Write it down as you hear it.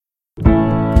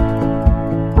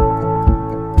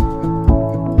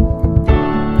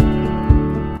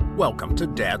Welcome to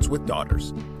Dads with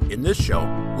Daughters. In this show,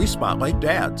 we spotlight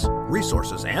dads,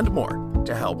 resources, and more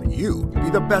to help you be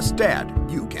the best dad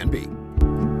you can be.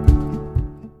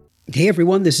 Hey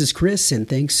everyone, this is Chris, and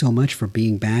thanks so much for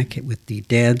being back with the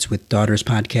Dads with Daughters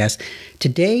podcast.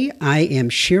 Today, I am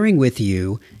sharing with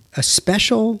you a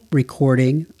special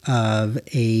recording of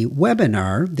a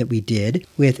webinar that we did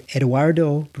with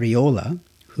Eduardo Briola,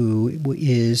 who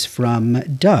is from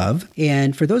Dove.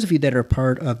 And for those of you that are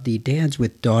part of the Dads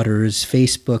with Daughters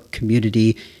Facebook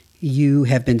community, you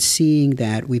have been seeing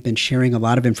that we've been sharing a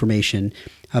lot of information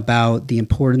about the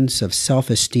importance of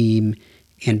self-esteem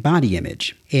and body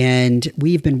image. And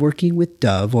we've been working with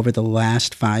Dove over the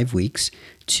last 5 weeks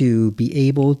to be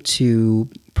able to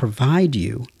provide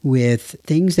you with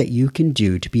things that you can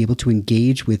do to be able to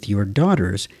engage with your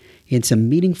daughters in some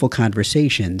meaningful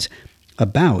conversations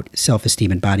about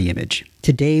self-esteem and body image.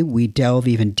 Today, we delve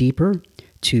even deeper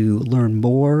to learn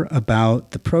more about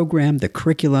the program, the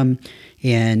curriculum,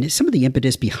 and some of the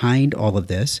impetus behind all of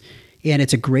this. And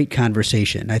it's a great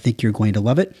conversation. I think you're going to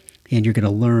love it, and you're going to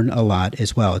learn a lot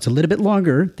as well. It's a little bit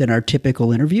longer than our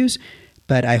typical interviews,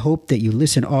 but I hope that you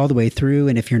listen all the way through.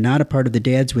 And if you're not a part of the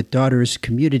Dads with Daughters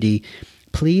community,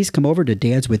 please come over to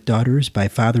Dads with Daughters by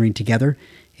Fathering Together,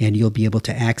 and you'll be able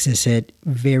to access it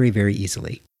very, very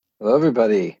easily. Hello,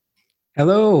 everybody.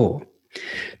 Hello.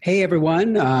 Hey,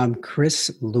 everyone. Chris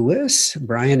Lewis,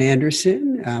 Brian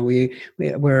Anderson.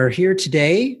 We're here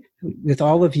today with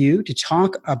all of you to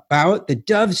talk about the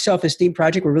Dove Self-Esteem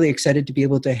Project. We're really excited to be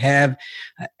able to have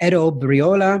Edo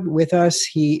Briola with us.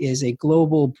 He is a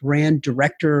global brand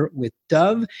director with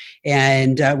Dove,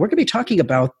 and we're going to be talking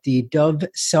about the Dove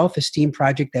Self-Esteem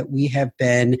Project that we have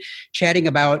been chatting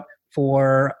about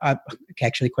for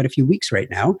actually quite a few weeks right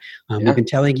now. We've been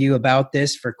telling you about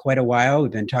this for quite a while.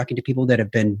 We've been talking to people that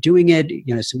have been doing it.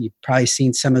 You've probably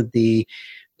seen some of the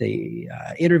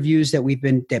interviews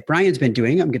that Brian's been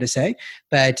doing, I'm going to say,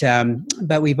 but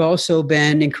we've also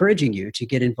been encouraging you to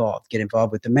get involved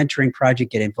with the mentoring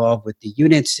project, get involved with the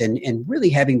units, and really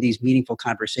having these meaningful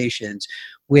conversations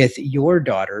with your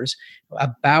daughters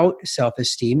about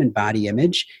self-esteem and body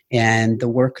image, and the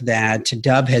work that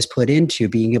Dove has put into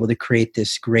being able to create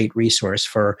this great resource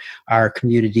for our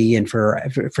community and for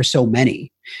so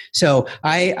many. So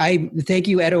I thank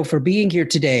you, Edo, for being here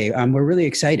today. We're really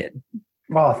excited.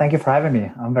 Well, thank you for having me.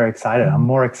 I'm very excited. I'm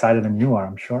more excited than you are,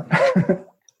 I'm sure.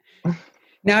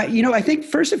 Now, I think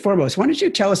first and foremost, why don't you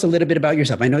tell us a little bit about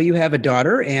yourself? I know you have a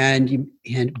daughter and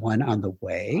one on the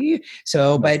way.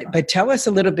 So, but tell us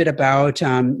a little bit about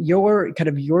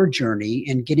your journey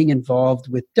in getting involved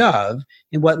with Dove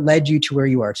and what led you to where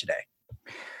you are today.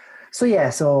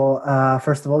 So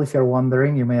first of all, if you're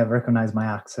wondering, you may have recognized my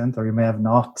accent or you may have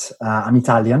not. I'm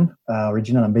Italian,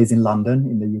 originally. I'm based in London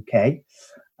in the UK.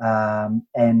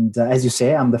 And as you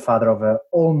say, I'm the father of an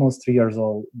almost 3 years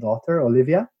old daughter,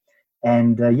 Olivia.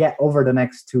 And over the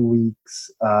next 2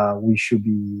 weeks, we should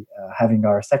be having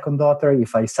our second daughter.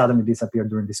 If I suddenly disappear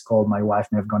during this call, my wife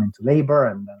may have gone into labor,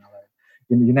 and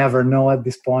you never know at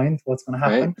this point what's going to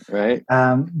happen. Right.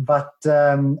 But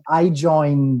I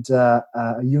joined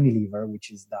Unilever,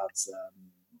 which is Dove's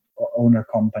owner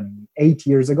company, 8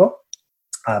 years ago.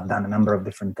 I've done a number of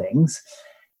different things.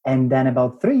 And then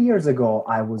about 3 years ago,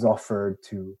 I was offered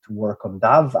to work on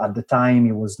Dove. At the time,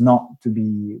 it was not to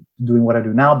be doing what I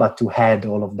do now, but to head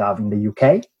all of Dove in the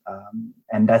UK.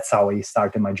 And that's how I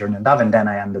started my journey on Dove. And then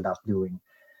I ended up doing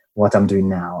what I'm doing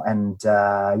now. And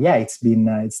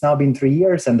it's now been 3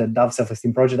 years, and the Dove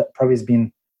Self-Esteem Project probably has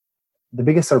been the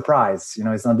biggest surprise.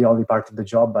 It's not the only part of the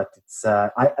job, but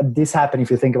this happened, if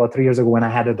you think about 3 years ago, when I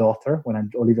had a daughter, when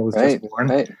Olivia was just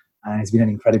born. And it's been an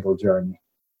incredible journey.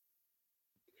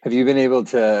 Have you been able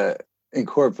to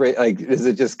incorporate, does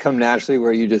it just come naturally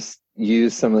where you just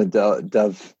use some of the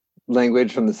Dove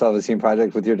language from the Self-Esteem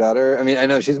Project with your daughter? I mean, I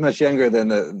know she's much younger than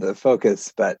the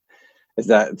focus, but is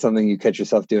that something you catch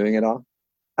yourself doing at all?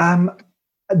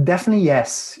 Definitely,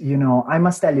 yes. I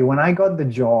must tell you, when I got the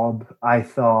job, I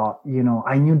thought,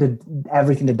 I knew that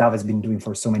everything that Dove has been doing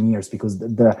for so many years, because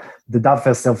the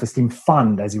Dove Self-Esteem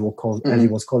Fund, as it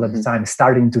was called at the time,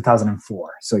 started in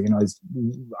 2004. So,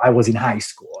 I was in high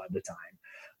school at the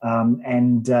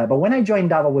time. But when I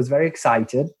joined Dove, I was very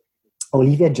excited.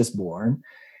 Olivia had just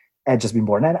been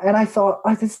born. And I thought,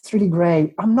 this is really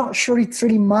great. I'm not sure it's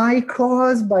really my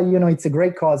cause, but, it's a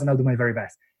great cause and I'll do my very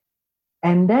best.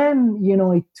 And then,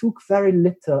 it took very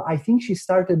little. I think she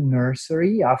started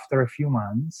nursery after a few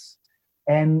months.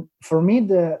 And for me,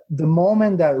 the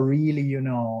moment that really,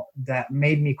 that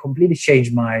made me completely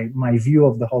change my view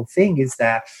of the whole thing is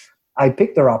that I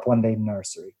picked her up one day in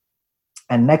nursery.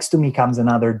 And next to me comes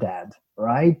another dad,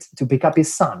 right, to pick up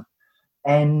his son.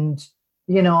 And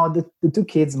the two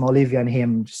kids, Olivia and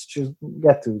him, just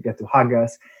get to hug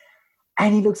us.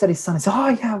 And he looks at his son and says, "Oh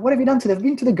yeah, what have you done today? Have you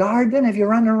been to the garden? Have you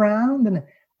run around?"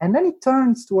 And then he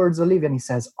turns towards Olivia and he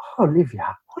says, "Oh,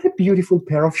 Olivia, what a beautiful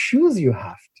pair of shoes you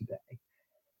have today."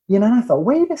 And I thought,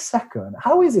 wait a second,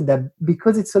 how is it that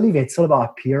because it's Olivia, it's all about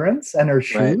appearance and her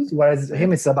shoes, whereas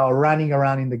him, it's about running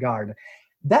around in the garden?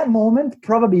 That moment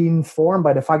probably informed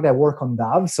by the fact that I work on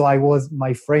Dove, so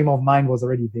my frame of mind was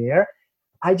already there.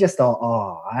 I just thought,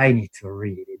 oh, I need to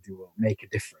really make a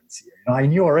difference here. I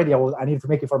knew already I need to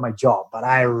make it for my job, but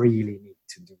I really need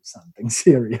to do something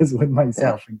serious with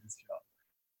myself in this job.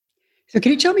 So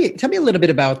can you tell me a little bit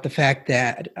about the fact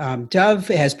that Dove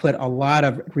has put a lot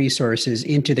of resources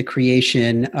into the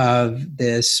creation of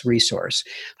this resource,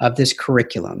 of this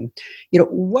curriculum?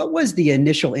 What was the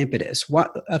initial impetus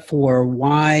for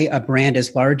why a brand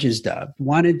as large as Dove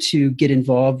wanted to get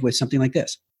involved with something like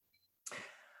this?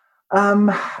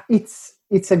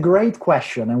 It's a great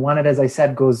question, and one that, as I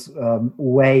said, goes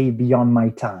way beyond my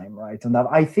time, right? And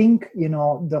I think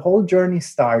the whole journey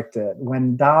started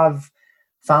when Dove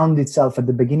found itself at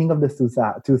the beginning of the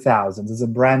 2000s as a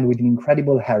brand with an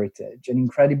incredible heritage, an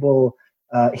incredible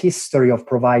history of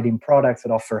providing products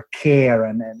that offer care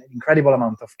and an incredible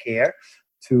amount of care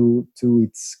to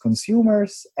its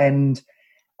consumers. And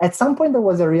at some point, there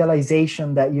was a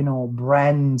realization that,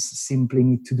 brands simply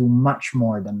need to do much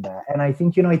more than that. And I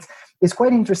think, it's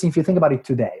quite interesting if you think about it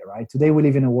today, right? Today, we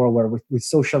live in a world where with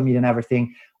social media and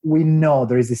everything, we know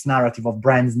there is this narrative of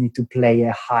brands need to play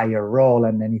a higher role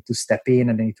and they need to step in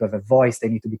and they need to have a voice, they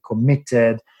need to be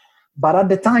committed. But at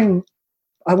the time,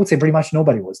 I would say pretty much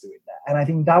nobody was doing that. And I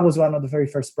think that was one of the very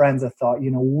first brands that thought,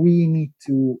 we need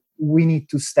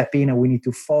to step in and we need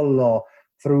to follow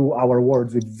through our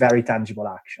words with very tangible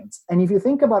actions. And if you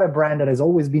think about a brand that has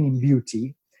always been in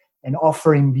beauty and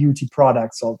offering beauty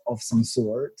products of some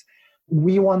sort,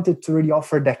 we wanted to really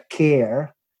offer that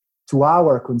care to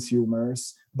our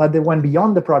consumers, but they went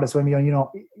beyond the products. When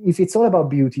if it's all about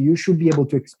beauty, you should be able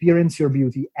to experience your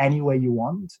beauty any way you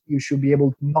want. You should be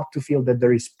able not to feel that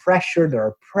there is pressure, there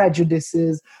are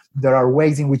prejudices, there are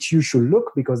ways in which you should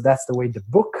look because that's the way the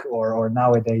book or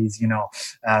nowadays,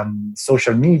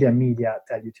 social media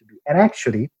tell you to be. And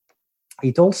actually,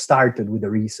 it all started with the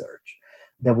research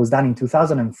that was done in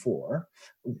 2004.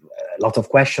 A lot of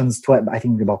questions, I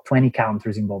think about 20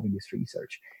 countries involved in this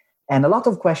research. And a lot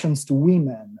of questions to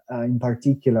women in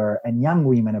particular and young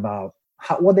women about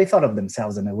what they thought of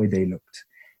themselves and the way they looked.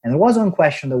 And there was one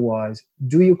question that was,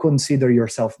 do you consider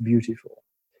yourself beautiful?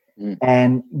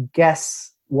 And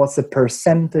guess what's the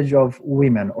percentage of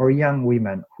women or young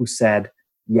women who said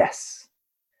yes?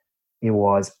 It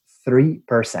was 3%.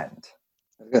 I was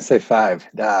going to say 5.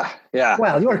 Yeah.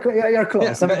 Well, you're close. Yeah,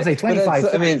 I'm going to say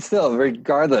 25. Still,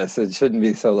 regardless, it shouldn't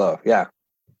be so low. Yeah.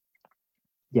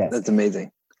 Yes. That's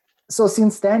amazing. So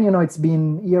since then, it's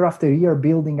been year after year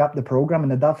building up the program,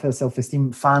 and the Dove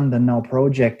Self-Esteem Fund and now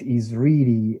project is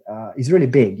really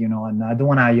big, and I don't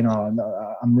want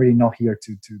to, I'm really not here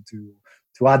to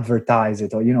advertise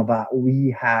it but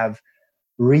we have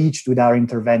reached with our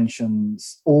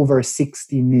interventions over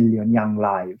 60 million young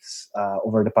lives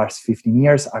over the past 15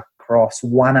 years across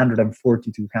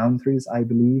 142 countries, I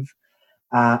believe.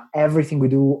 Everything we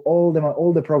do, all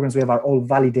the programs we have are all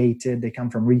validated. They come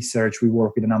from research. We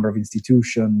work with a number of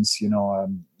institutions,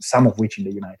 some of which in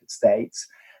the United States.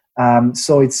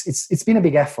 So it's been a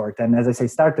big effort, and as I say,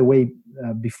 started way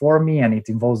before me, and it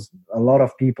involves a lot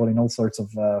of people in all sorts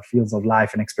of fields of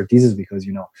life and expertises because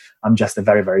I'm just a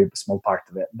very, very small part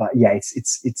of it. But yeah,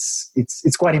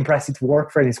 it's quite impressive to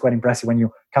work for it. It's quite impressive when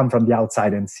you come from the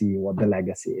outside and see what the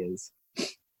legacy is.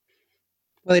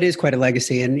 Well, it is quite a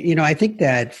legacy. And, I think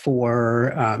that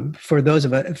for those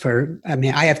of us,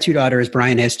 I have 2 daughters,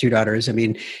 Brian has 2 daughters.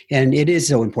 And it is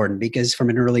so important because from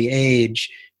an early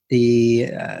age,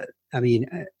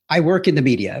 I work in the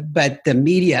media, but the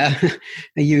media,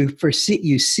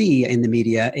 you see in the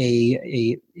media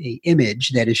a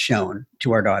image that is shown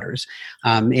to our daughters.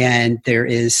 And there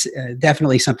is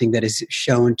definitely something that is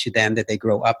shown to them that they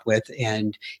grow up with.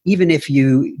 And even if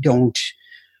you don't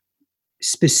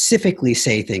specifically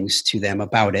say things to them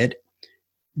about it,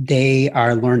 they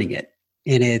are learning it.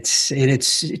 And it's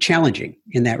challenging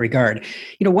in that regard.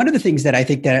 One of the things that I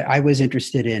think that I was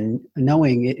interested in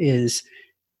knowing is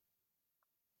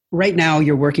right now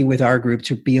you're working with our group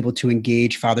to be able to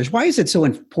engage fathers. Why is it so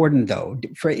important though,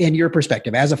 in your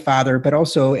perspective as a father, but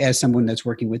also as someone that's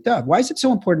working with Dove? Why is it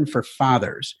so important for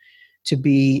fathers to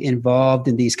be involved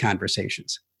in these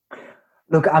conversations?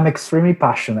 Look, I'm extremely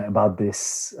passionate about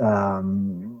this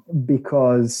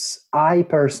because I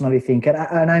personally think,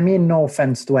 and I mean no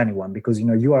offense to anyone, because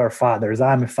you are fathers,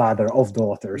 I'm a father of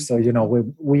daughters, so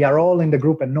we are all in the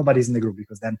group and nobody's in the group,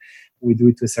 because then we do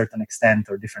it to a certain extent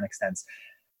or different extents.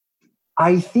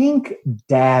 I think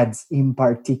dads in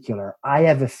particular, I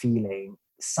have a feeling,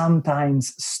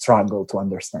 sometimes struggle to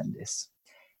understand this.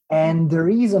 And the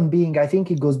reason being, I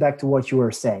think it goes back to what you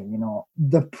were saying,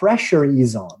 the pressure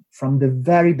is on from the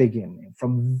very beginning,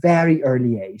 from very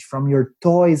early age, from your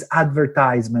toys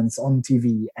advertisements on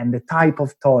TV and the type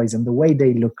of toys and the way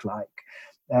they look like,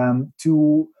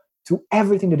 to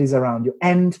everything that is around you.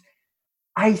 And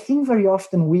I think very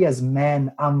often we as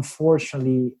men,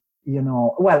 unfortunately,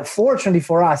 fortunately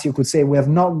for us, you could say we have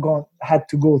not had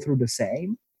to go through the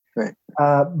same. Right.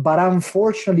 But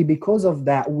unfortunately, because of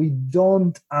that, we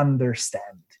don't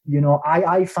understand.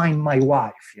 I find my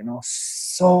wife,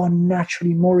 so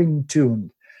naturally more in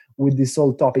tune with this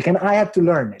whole topic. And I had to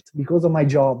learn it because of my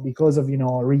job, because of,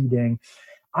 reading.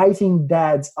 I think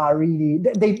dads are really,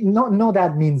 they no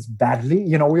that means badly.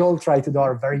 We all try to do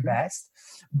our very best.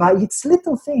 But it's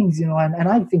little things, and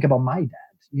I think about my dad.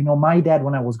 My dad,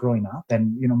 when I was growing up,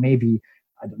 and, maybe,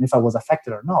 I don't know if I was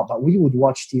affected or not, but we would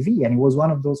watch TV, and he was one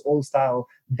of those old style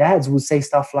dads who would say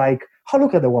stuff like, "Oh,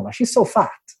 look at the woman, she's so fat,"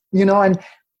 and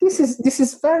this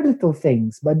is very little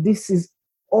things, but this is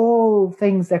all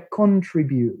things that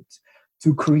contribute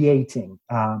to creating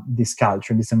this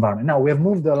culture, this environment. Now, we have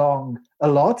moved along a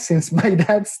lot since my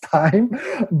dad's time,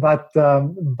 but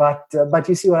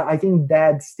you see what I think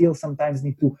dads still sometimes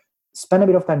need to spend a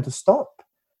bit of time to stop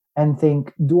and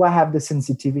think, do I have the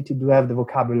sensitivity? Do I have the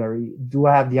vocabulary? Do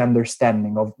I have the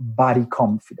understanding of body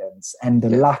confidence and the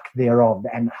lack thereof,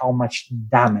 and how much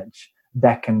damage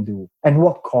that can do and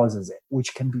what causes it,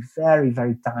 which can be very,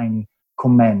 very tiny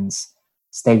comments,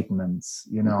 statements,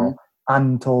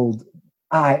 untold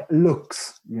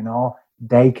looks,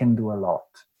 they can do a lot.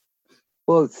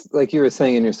 Well, it's like you were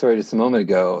saying in your story just a moment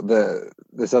ago,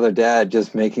 this other dad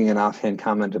just making an offhand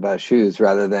comment about shoes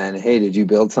rather than, "Hey, did you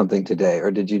build something today?" Or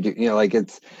 "Did you do,"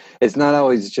 it's not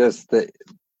always just the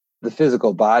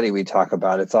physical body we talk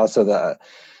about. It's also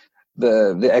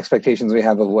the expectations we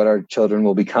have of what our children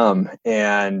will become,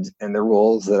 and the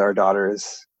roles that our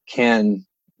daughters can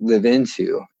live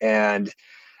into. And,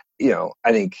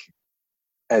 I think,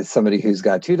 as somebody who's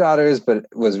got two daughters, but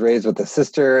was raised with a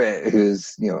sister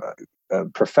who's, a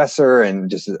professor and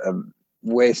just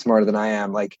way smarter than I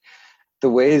am, like the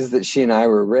ways that she and I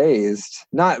were raised,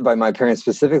 not by my parents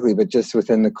specifically, but just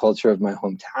within the culture of my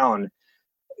hometown,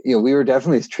 we were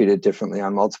definitely treated differently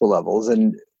on multiple levels.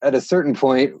 And at a certain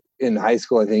point in high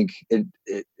school, I think it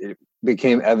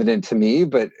became evident to me,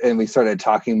 and we started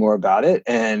talking more about it.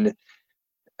 And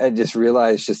I just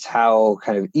realized just how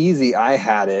kind of easy I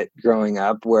had it growing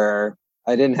up, where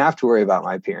I didn't have to worry about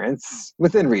my appearance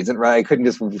within reason, right? I couldn't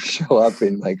just show up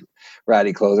in like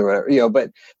ratty clothes or whatever,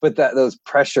 but that those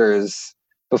pressures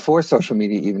before social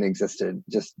media even existed,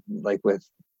 just like with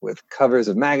covers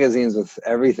of magazines, with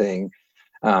everything,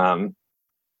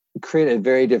 create a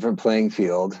very different playing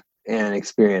field and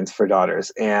experience for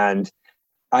daughters. And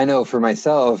I know for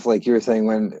myself, like you were saying,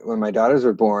 when my daughters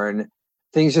were born,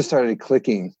 things just started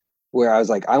clicking, where I was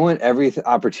like, I want every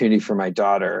opportunity for my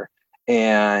daughter.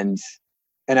 And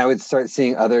I would start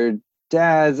seeing other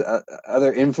dads,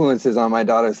 other influences on my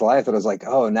daughter's life that I was like,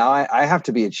 oh, now I have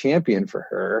to be a champion for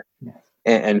her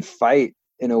and fight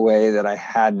in a way that I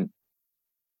hadn't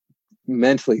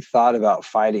mentally thought about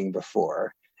fighting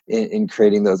before in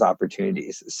creating those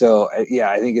opportunities. So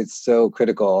I think it's so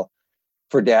critical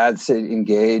for dads to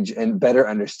engage and better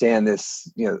understand this,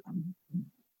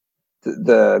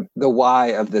 the why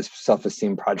of this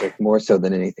self-esteem project more so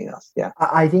than anything else. Yeah.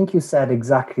 I think you said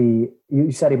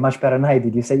it much better than I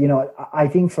did. You said, I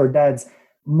think for dads,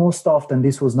 most often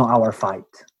this was not our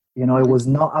fight. It was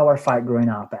not our fight growing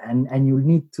up, and you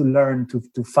need to learn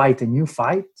to fight a new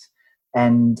fight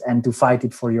and to fight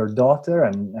it for your daughter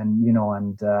and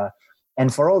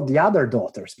for all the other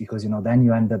daughters, because,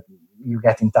 then you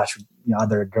get in touch with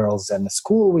other girls in the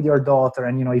school with your daughter.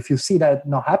 And, if you see that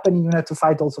not happening, you have to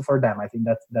fight also for them. I think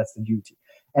that's the duty.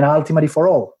 And ultimately for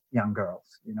all young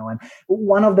girls, and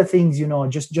one of the things,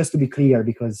 just to be clear,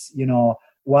 because,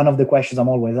 one of the questions I'm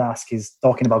always asked is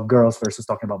talking about girls versus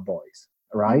talking about boys,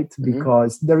 right? Mm-hmm.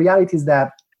 Because the reality is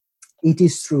that it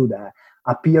is true that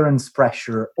appearance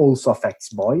pressure also affects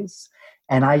boys.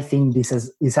 And I think this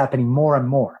is happening more and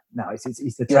more now.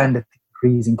 It's a trend that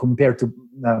increasing compared to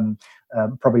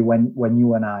probably when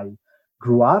you and I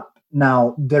grew up.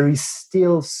 Now, there is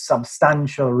still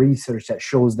substantial research that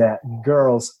shows that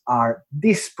girls are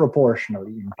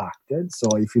disproportionately impacted. So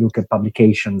if you look at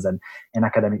publications and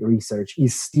academic research,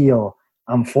 is still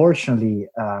unfortunately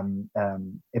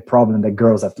a problem that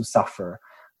girls have to suffer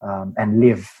and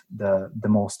live the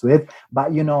most with.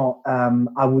 But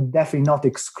I would definitely not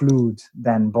exclude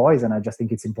then boys, and I just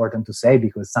think it's important to say,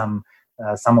 because some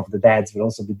of the dads will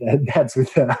also be dads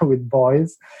with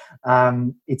boys.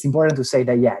 It's important to say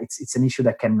that it's an issue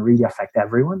that can really affect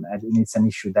everyone, and it's an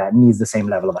issue that needs the same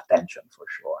level of attention for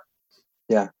sure.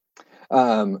 Yeah.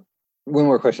 One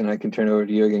more question, I can turn over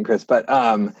to you again, Chris. But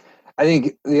I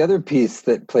think the other piece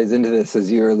that plays into this,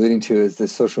 as you were alluding to, is the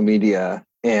social media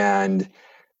and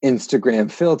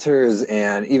Instagram filters,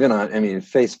 and even on,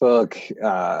 Facebook,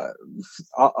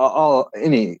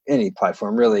 any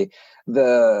platform really,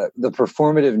 the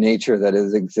performative nature that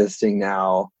is existing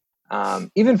now,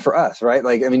 even for us, right?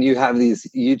 Like, you have these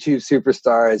YouTube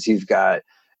superstars, you've got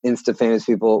Insta famous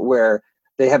people where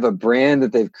they have a brand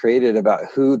that they've created about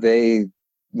who they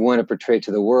want to portray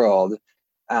to the world.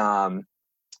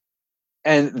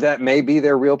 And that may be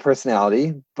their real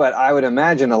personality, but I would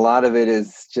imagine a lot of it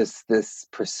is just this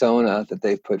persona that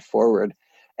they've put forward.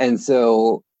 And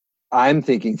so I'm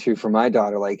thinking through for my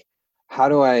daughter, like, how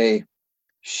do I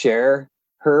share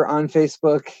her on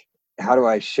Facebook? How do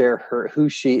I share who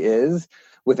she is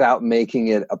without making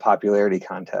it a popularity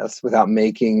contest, without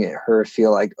making her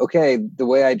feel like, okay, the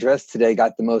way I dressed today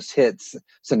got the most hits,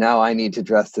 so now I need to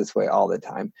dress this way all the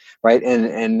time, right?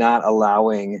 And not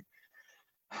allowing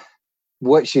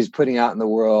what she's putting out in the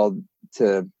world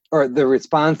or the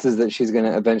responses that she's going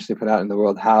to eventually put out in the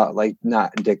world, how, like,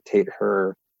 not dictate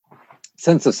her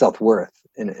sense of self-worth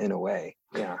in a way.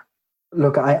 Yeah.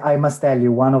 Look, I must tell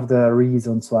you, one of the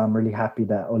reasons why I'm really happy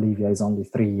that Olivia is only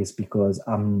 3 is because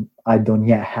I don't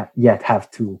yet have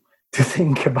to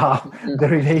think about the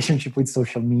relationship with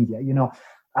social media.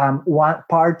 One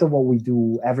part of what we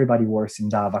do, everybody works in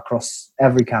Dove across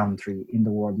every country in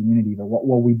the world in Unilever.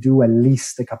 What we do at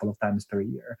least a couple of times per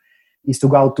year is to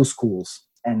go out to schools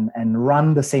and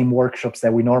run the same workshops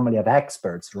that we normally have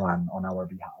experts run on our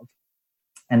behalf.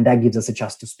 And that gives us a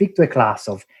chance to speak to a class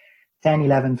of 10,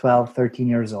 11, 12, 13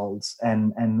 years olds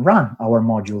and run our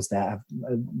modules that have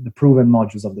the proven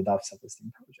modules of the Dove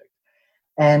Self-Esteem Project.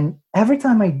 And every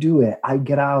time I do it, I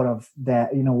get out of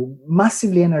that,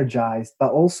 massively energized,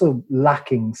 but also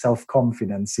lacking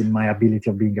self-confidence in my ability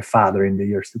of being a father in the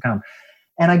years to come.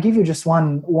 And I give you just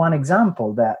one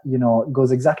example that,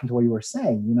 goes exactly to what you were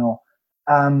saying.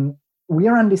 We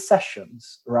are on these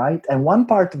sessions, right? And one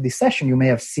part of the session, you may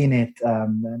have seen it,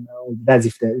 as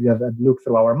if you have looked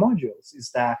through our modules,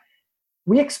 is that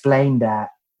we explain that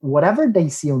whatever they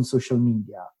see on social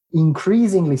media,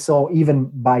 increasingly so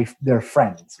even by their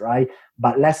friends, right?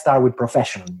 But let's start with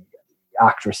professional media, the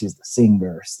actresses, the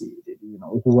singers,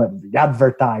 the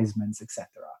advertisements,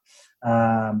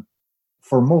 etc.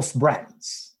 For most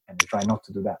brands, and we try not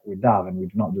to do that with Dove, and we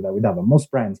do not do that with Dove, but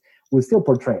most brands will still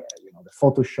portray it. The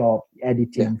Photoshop, the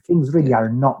editing, things really are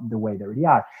not the way they really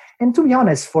are. And to be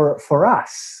honest, for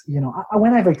us,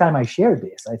 every time I share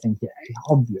this, I think,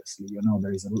 obviously,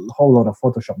 there is a whole lot of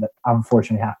Photoshop that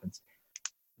unfortunately happens.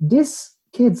 These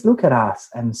kids look at us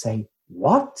and say,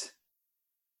 what?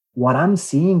 What I'm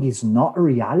seeing is not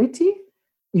reality?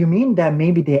 You mean that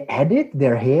maybe they edit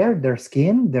their hair, their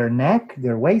skin, their neck,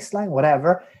 their waistline,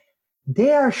 whatever?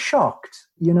 They are shocked,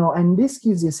 and this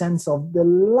gives you a sense of the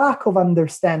lack of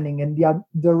understanding and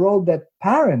the role that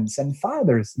parents and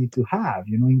fathers need to have,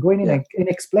 in going in and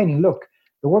explaining, look,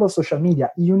 the world of social media,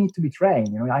 you need to be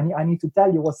trained. I need to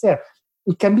tell you what's there.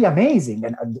 It can be amazing,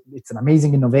 and it's an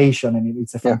amazing innovation, and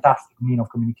it's a fantastic mean of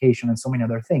communication and so many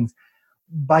other things.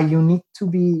 But you need to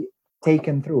be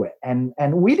taken through it, and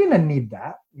we didn't need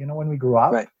that, when we grew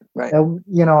up, right.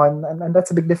 And that's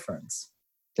a big difference.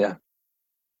 Yeah.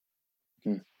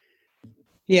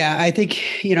 Yeah, I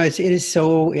think it's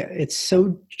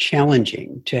so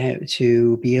challenging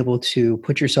to be able to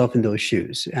put yourself in those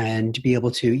shoes and to be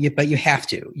able to. But you have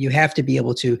to be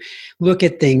able to look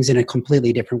at things in a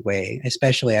completely different way,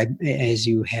 especially as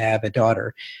you have a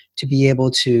daughter, to be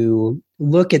able to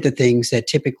look at the things that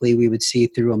typically we would see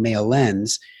through a male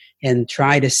lens and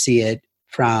try to see it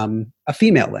from a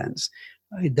female lens,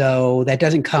 though that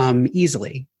doesn't come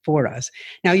easily for us.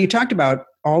 Now, you talked about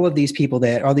all of these people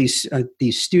these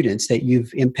students that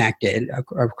you've impacted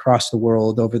across the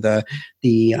world over the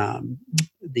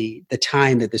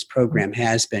time that this program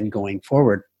has been going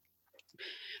forward.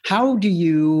 How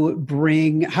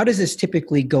does this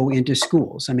typically go into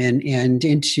schools? And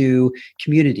into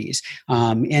communities?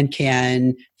 And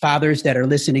can fathers that are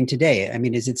listening today,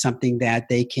 is it something that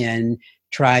they can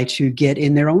try to get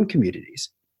in their own communities?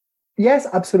 Yes,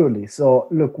 absolutely. So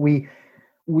look, we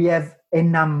have a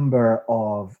number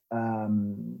of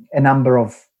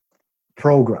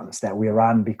programs that we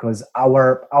run, because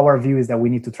our view is that we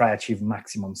need to try achieve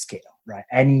maximum scale, right?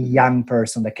 Any young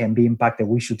person that can be impacted,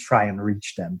 we should try and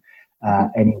reach them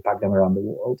and impact them around the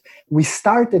world. We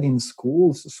started in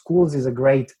schools. Schools is a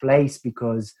great place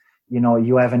because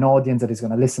you have an audience that is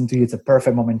going to listen to you. It's a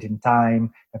perfect moment in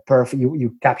time.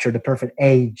 You capture the perfect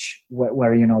age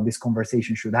where this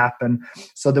conversation should happen.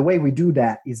 So the way we do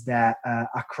that is that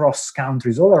across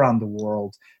countries all around the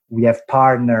world, we have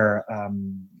partner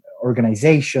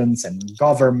organizations and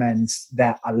governments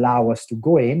that allow us to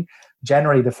go in.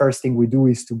 Generally, the first thing we do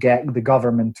is to get the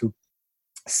government to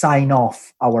sign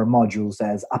off our modules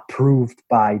as approved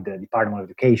by the Department of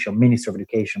Education, Ministry of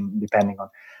Education, depending on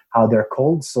how they're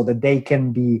called, so that they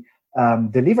can be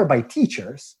delivered by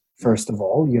teachers, first of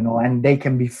all, and they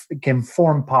can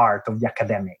form part of the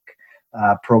academic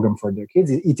program for their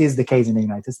kids. It is the case in the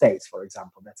United States, for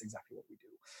example. That's exactly what we do.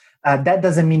 That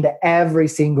doesn't mean that every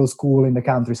single school in the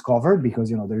country is covered, because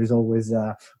there is always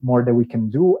more that we can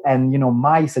do. And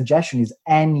my suggestion is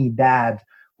any dad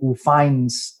who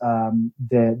finds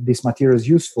this materials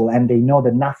useful and they know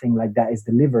that nothing like that is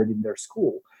delivered in their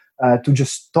school, to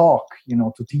just talk,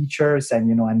 to teachers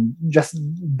and just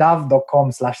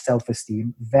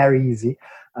dove.com/self-esteem. Very easy.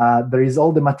 There is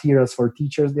all the materials for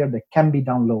teachers there that can be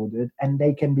downloaded, and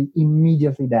they can be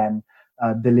immediately then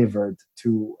delivered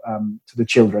to the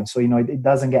children. So, it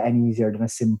doesn't get any easier than a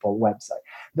simple website.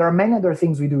 There are many other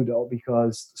things we do, though,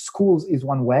 because schools is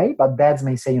one way, but dads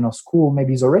may say, school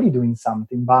maybe is already doing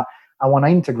something, but I want to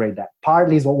integrate that.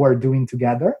 Partly is what we're doing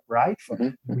together, right?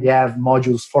 We have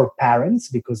modules for parents,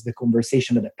 because the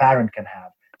conversation that a parent can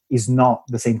have is not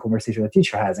the same conversation a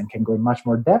teacher has, and can go in much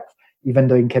more depth, even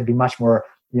though it can be much more,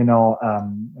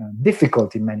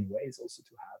 difficult in many ways also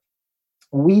to have.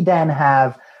 We then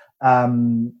have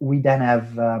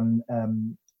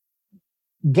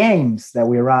games that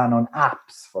we run on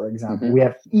apps, for example. We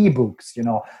have ebooks,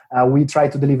 we try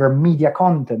to deliver media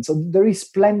content. So there is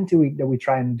plenty that we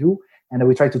try and do, and that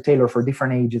we try to tailor for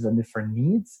different ages and different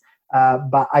needs.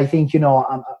 But I think,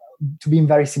 to be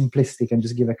very simplistic and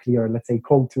just give a clear, let's say,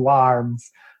 call to arms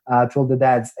to all the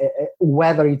dads,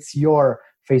 whether it's your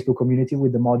Facebook community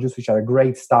with the modules, which are a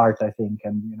great start, I think,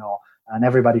 and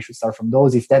everybody should start from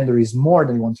those. If then there is more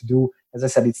than you want to do, as I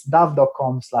said, it's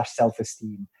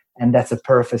dove.com/self-esteem. And that's a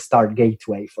perfect start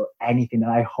gateway for anything that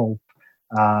I hope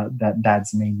that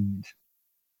dads may need.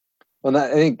 Well,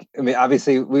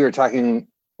 obviously we were talking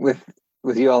with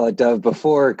you all at Dove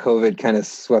before COVID kind of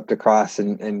swept across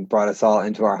and brought us all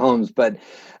into our homes. But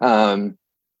I'm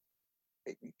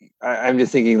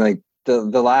just thinking, like,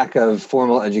 the lack of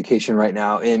formal education right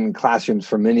now in classrooms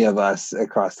for many of us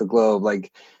across the globe,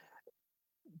 like,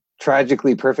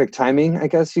 tragically perfect timing, I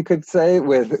guess you could say,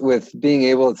 with being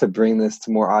able to bring this to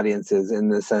more audiences, in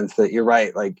the sense that you're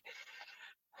right, like,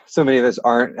 so many of us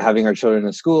aren't having our children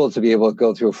in school to be able to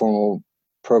go through a formal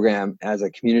program as a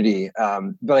community.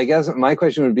 But I guess my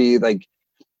question would be, like,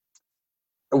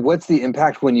 what's the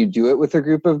impact when you do it with a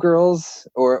group of girls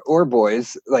or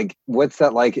boys? Like, what's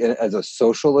that like as a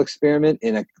social experiment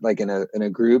in a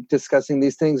group discussing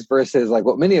these things, versus like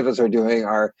what many of us are doing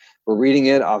we're reading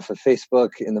it off of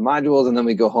Facebook in the modules, and then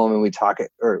we go home and we talk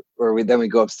it, or then we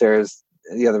go upstairs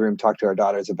in the other room, talk to our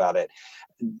daughters about it.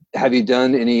 Have you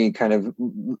done any kind of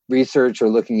research or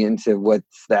looking into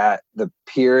what's the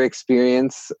peer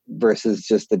experience versus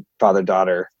just the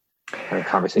father-daughter kind of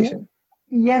conversation?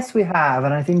 Yes, we have.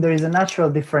 And I think there is a natural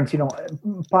difference.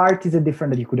 Part is a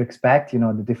different that you could expect,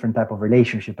 the different type of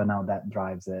relationship, and now that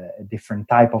drives a different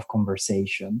type of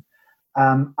conversation.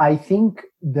 I think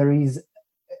there is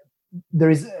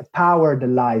a power that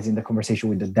lies in the conversation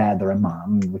with the dad or a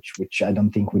mom, which I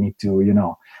don't think we need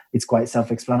to, it's quite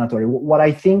self-explanatory. What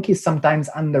I think is sometimes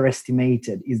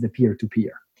underestimated is the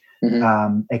peer-to-peer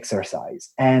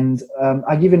exercise. And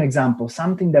I'll give you an example.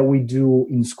 Something that we do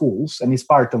in schools, and it's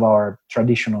part of our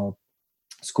traditional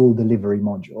school delivery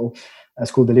module,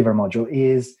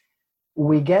 is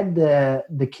we get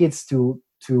the kids to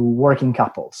work in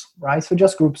couples, right? So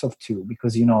just groups of two,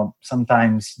 because,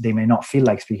 sometimes they may not feel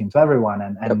like speaking to everyone,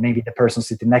 and maybe the person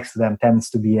sitting next to them tends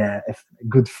to be a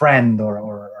good friend or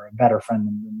a better friend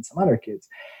than some other kids.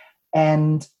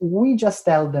 And we just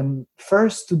tell them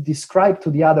first to describe to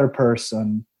the other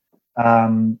person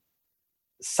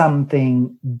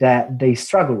something that they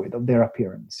struggle with of their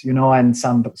appearance, and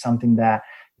something that,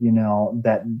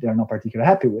 that they're not particularly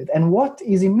happy with. And what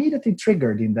is immediately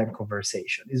triggered in that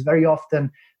conversation is very often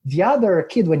the other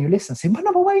kid, when you listen, say, but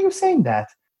why are you saying that?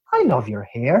 I love your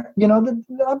hair,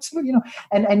 absolutely,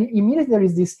 and immediately there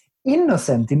is this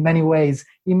innocent, in many ways,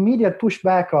 immediate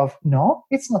pushback of, no,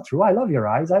 it's not true. I love your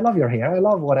eyes. I love your hair. I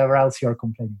love whatever else you're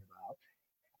complaining about.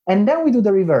 And then we do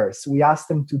the reverse. We ask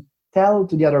them to tell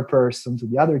to the other person, to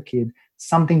the other kid,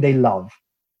 something they love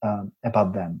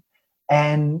about them.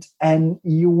 And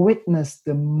you witness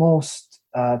the most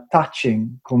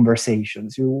touching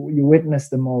conversations. You witness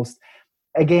the most,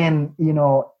 again,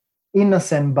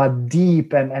 innocent but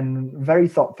deep and very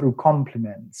thought through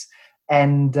compliments.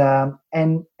 And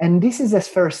this is a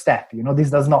first step. This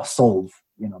does not solve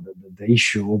the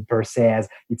issue per se, as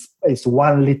it's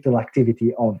one little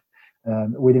activity of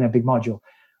within a big module.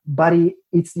 But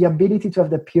it's the ability to have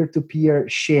the peer-to-peer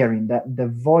sharing, that the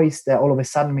voice that all of a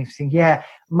sudden makes you think, yeah,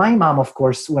 my mom, of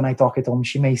course, when I talk at home,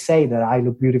 she may say that I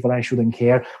look beautiful and I shouldn't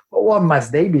care. But what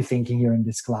must they be thinking here in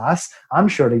this class? I'm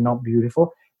sure they're not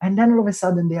beautiful. And then all of a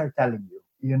sudden they are telling you,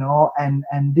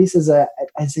 and this has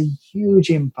a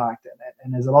huge impact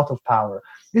and has a lot of power.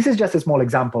 This is just a small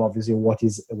example, obviously, what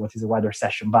is a wider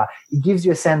session, but it gives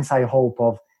you a sense, I hope,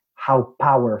 of how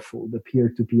powerful the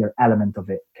peer-to-peer element of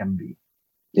it can be.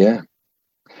 Yeah.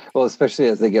 Well, especially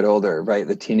as they get older, right?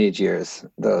 The teenage years,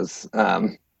 those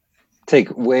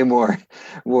take way more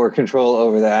control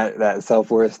over that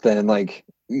self-worth than like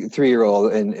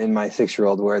 3-year-old and my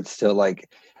 6-year-old, where it's still like,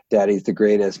 daddy's the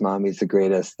greatest, mommy's the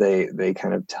greatest. They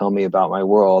kind of tell me about my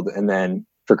world. And then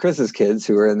for Chris's kids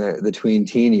who are in the tween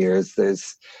teen years,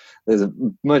 there's a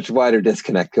much wider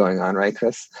disconnect going on, right,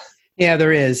 Chris? Yeah,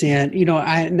 there is. And,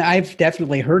 I've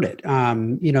definitely heard it.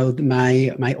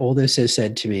 My oldest has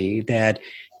said to me that,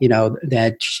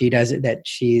 that she does it, that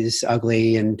she's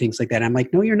ugly and things like that. I'm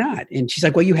like, no, you're not. And she's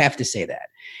like, well, you have to say that.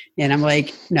 And I'm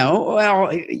like, no,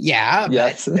 well, yeah,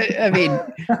 yes. But, I mean,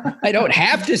 I don't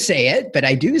have to say it, but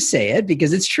I do say it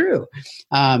because it's true.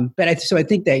 So I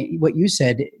think that what you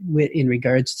said in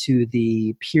regards to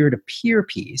the peer-to-peer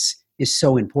piece is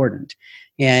so important,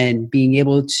 and being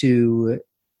able to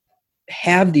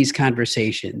have these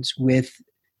conversations with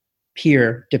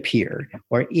peer to peer,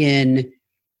 or in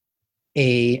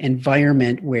a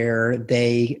environment where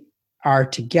they are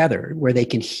together, where they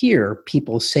can hear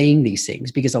people saying these things,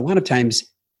 because a lot of times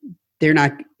they're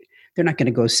not going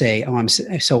to go say, oh, I'm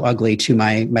so ugly to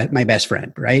my best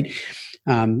friend, right?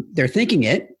 They're thinking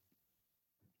it,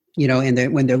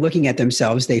 and when they're looking at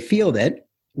themselves, they feel that,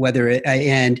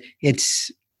 and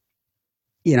it's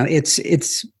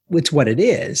what it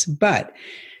is. But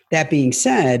that being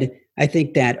said, I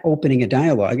think that opening a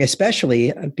dialogue,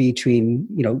 especially between,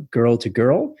 girl to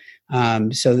girl,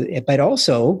 but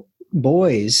also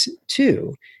boys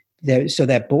too, so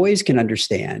that boys can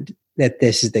understand that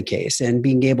this is the case, and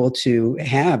being able to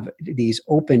have these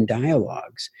open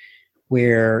dialogues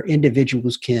where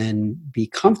individuals can be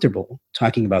comfortable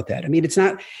talking about that. I mean,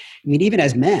 even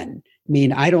as men,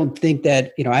 I don't think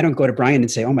that, I don't go to Brian and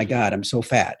say, oh my God, I'm so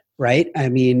fat. Right? I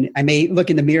mean, I may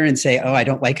look in the mirror and say, oh, I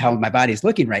don't like how my body's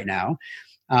looking right now.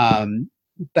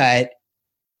 But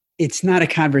it's not a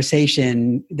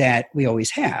conversation that we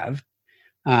always have.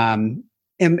 And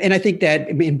I think that,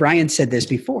 and Brian said this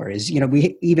before, is,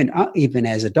 we even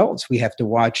as adults, we have to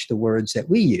watch the words that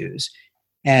we use,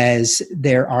 as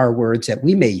there are words that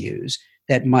we may use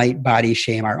that might body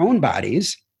shame our own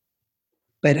bodies.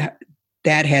 But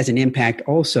that has an impact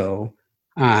also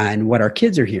on what our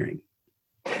kids are hearing.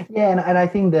 Yeah, and I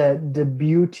think the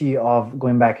beauty of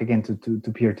going back again to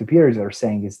peer-to-peer, as you're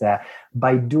saying, is that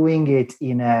by doing it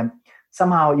in a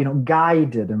somehow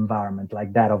guided environment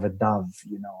like that of a Dove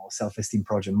self-esteem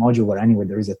project module, where anyway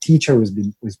there is a teacher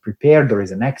who's prepared, there is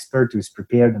an expert who's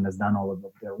prepared and has done all of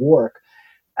their work.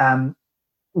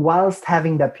 Whilst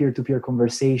having that peer-to-peer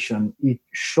conversation, it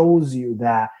shows you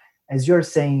that, as you're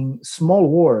saying, small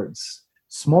words,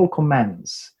 small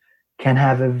comments can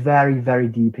have a very, very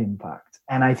deep impact.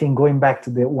 And I think going back to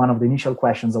one of the initial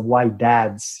questions of why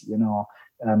dads,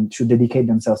 should dedicate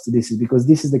themselves to this, is because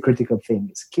this is the critical thing.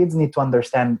 Is kids need to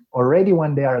understand already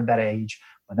when they are at that age,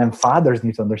 but then fathers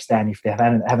need to understand, if they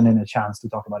haven't had a chance to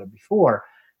talk about it before,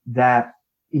 that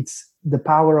it's the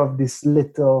power of these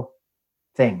little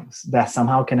things that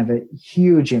somehow can have a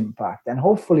huge impact. And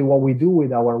hopefully what we do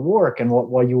with our work, and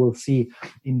what you will see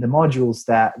in the modules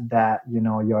that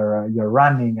you're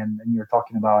running and you're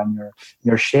talking about and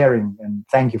you're sharing, and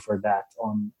thank you for that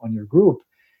on your group,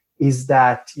 is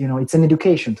that it's an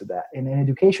education to that. And an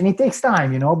education, it takes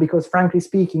time, because frankly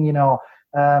speaking,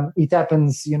 it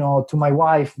happens, to my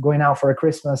wife going out for a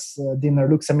Christmas dinner,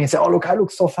 looks at me and say, oh look, I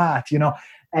look so fat,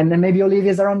 and then maybe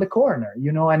Olivia's around the corner,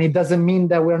 and it doesn't mean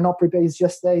that we're not prepared. It's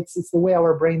just that it's the way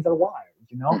our brains are wired,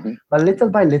 Mm-hmm. But little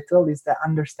by little is the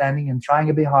understanding, and trying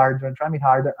a bit harder and trying a bit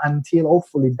harder, until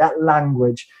hopefully that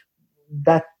language,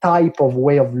 that type of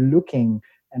way of looking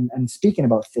and speaking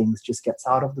about things just gets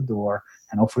out of the door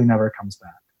and hopefully never comes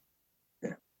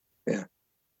back. Yeah.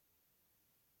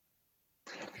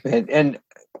 And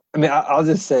I mean, I'll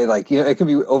just say, like, it can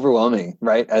be overwhelming,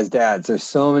 right? As dads, there's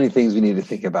so many things we need to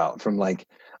think about, from like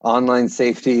online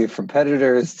safety from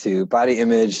predators to body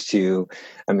image to,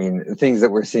 I mean, things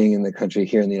that we're seeing in the country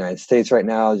here in the United States right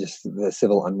now, just the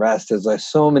civil unrest. There's like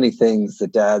so many things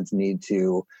that dads need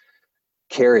to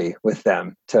carry with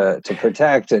them to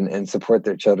protect and support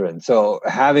their children. So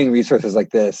having resources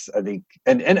like this, I think,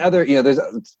 and other, there's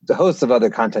a host of other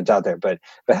content out there, but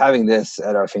having this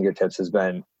at our fingertips has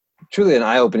been truly an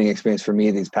eye-opening experience for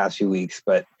me these past few weeks,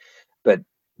 but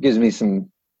gives me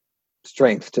some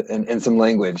strength and some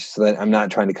language so that I'm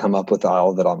not trying to come up with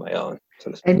all of it on my own,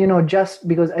 so to speak. And, just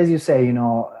because, as you say,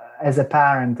 as a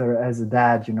parent or as a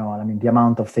dad, I mean, the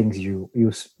amount of things you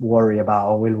worry about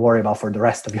or will worry about for the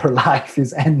rest of your life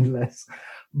is endless.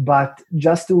 But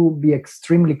just to be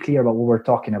extremely clear about what we're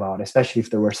talking about, especially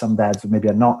if there were some dads who maybe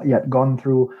have not yet gone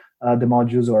through the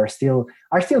modules or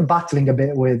are still battling a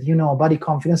bit with, body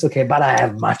confidence. Okay, but I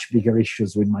have much bigger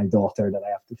issues with my daughter that I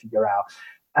have to figure out.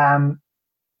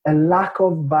 A lack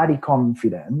of body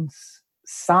confidence,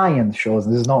 science shows,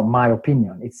 this is not my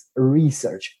opinion, it's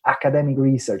research, academic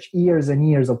research, years and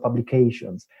years of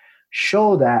publications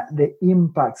show that the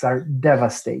impacts are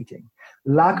devastating.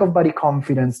 Lack of body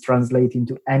confidence translates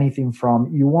into anything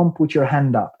from you won't put your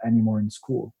hand up anymore in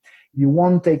school, you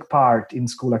won't take part in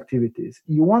school activities,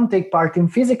 you won't take part in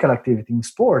physical activity, in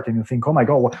sport, and you think, oh my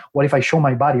God, what if I show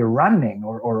my body running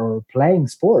or playing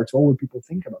sports? What will people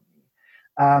think about me?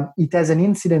 It has an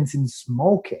incidence in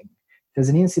smoking. It has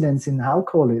an incidence in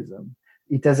alcoholism.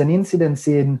 It has an incidence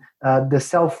in the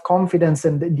self-confidence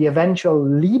and the eventual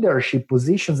leadership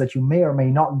positions that you may or may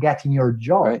not get in your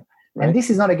job. Right. And this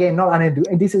is not, again,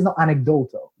 this is not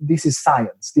anecdotal. This is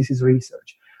science. This is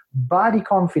research. Body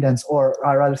confidence, or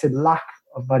I rather say lack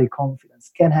of body confidence,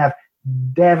 can have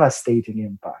devastating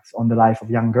impacts on the life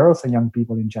of young girls and young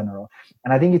people in general.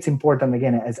 And I think it's important,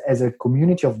 again, as a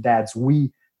community of dads,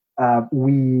 we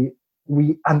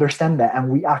understand that and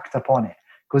we act upon it.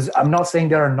 Because I'm not saying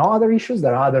there are no other issues.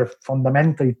 There are other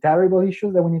fundamentally terrible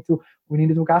issues that we need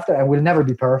to look after, and we'll never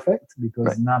be perfect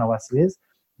because none of us is.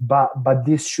 But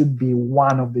this should be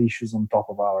one of the issues on top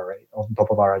of our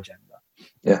agenda.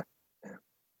 Yeah.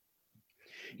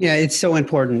 Yeah, it's so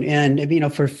important. And,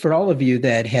 for all of you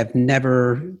that have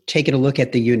never taken a look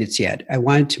at the units yet, I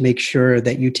wanted to make sure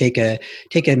that you take a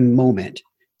moment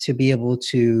to be able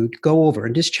to go over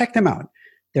and just check them out.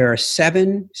 There are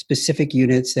 7 specific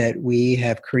units that we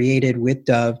have created with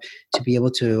Dove to be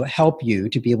able to help you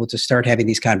to be able to start having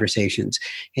these conversations.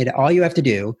 And all you have to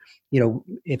do,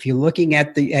 if you're looking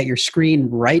at your screen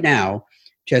right now,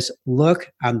 just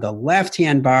look on the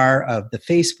left-hand bar of the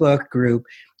Facebook group,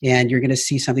 and you're going to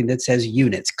see something that says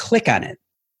units. Click on it.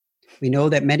 We know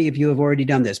that many of you have already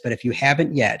done this, but if you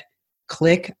haven't yet,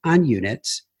 click on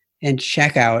units and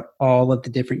check out all of the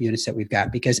different units that we've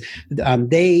got, because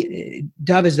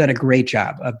Dove has done a great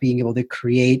job of being able to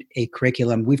create a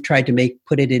curriculum. We've tried to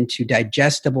put it into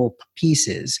digestible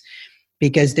pieces,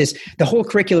 because the whole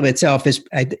curriculum itself is,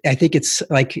 I think it's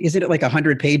like, isn't it like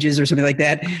 100 pages or something like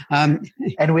that?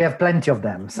 And we have plenty of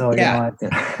them. So, yeah.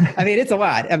 I mean, it's a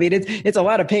lot. I mean, it's a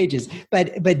lot of pages,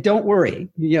 but don't worry.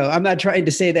 I'm not trying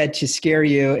to say that to scare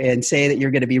you and say that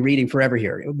you're going to be reading forever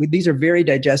here. These are very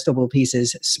digestible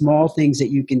pieces, small things that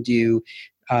you can do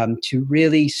to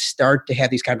really start to have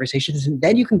these conversations. And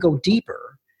then you can go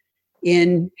deeper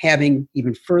in having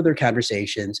even further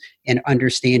conversations and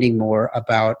understanding more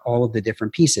about all of the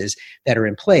different pieces that are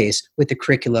in place with the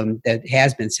curriculum that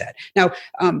has been set. Now,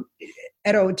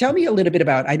 Edo, tell me a little bit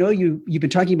about, I know you've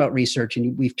been talking about research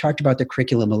and we've talked about the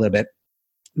curriculum a little bit,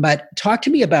 but talk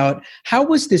to me about how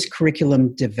was this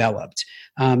curriculum developed?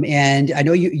 And I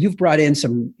know you've brought in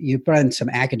some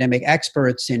academic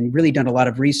experts and really done a lot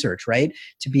of research, right,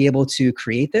 to be able to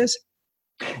create this?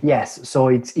 Yes, so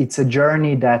it's a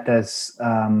journey that has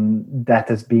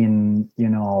been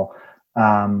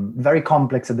very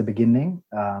complex at the beginning,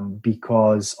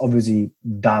 because obviously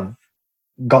Dove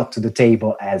got to the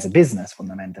table as a business,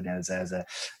 fundamentally as a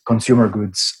consumer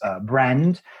goods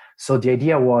brand. So the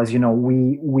idea was,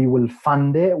 we will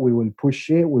fund it, we will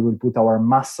push it, we will put our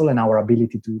muscle and our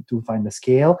ability to find the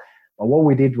scale. But what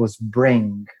we did was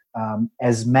bring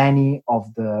as many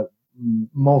of the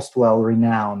most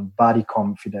well-renowned body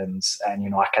confidence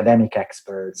and academic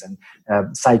experts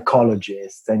and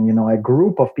psychologists and a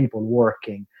group of people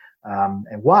working,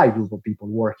 a wide group of people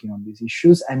working on these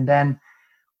issues. And then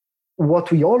what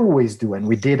we always do, and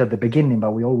we did at the beginning,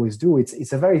 but we always do,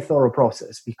 it's a very thorough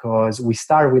process, because we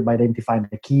start with identifying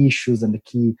the key issues and the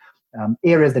key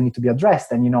areas that need to be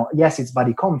addressed. And yes, it's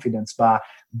body confidence, but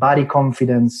body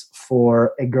confidence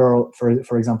for a girl,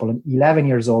 for example, an 11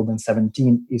 years old and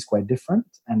 17 is quite different,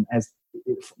 and as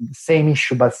same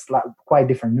issue but quite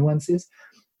different nuances.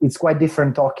 It's quite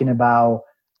different talking about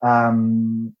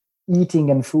eating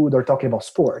and food or talking about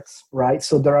sports, right?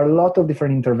 So there are a lot of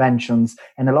different interventions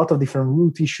and a lot of different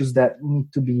root issues that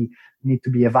need to be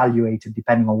evaluated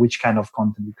depending on which kind of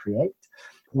content we create.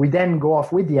 We then go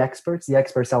off with the experts. The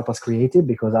experts help us create it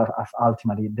because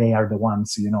ultimately they are the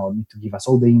ones who, need to give us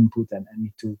all the input and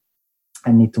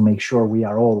need to make sure we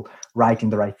are all writing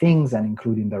the right things and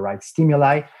including the right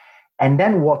stimuli. And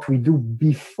then what we do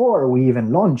before we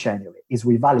even launch anyway is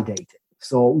we validate it.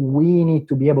 So we need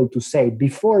to be able to say,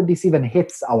 before this even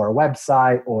hits our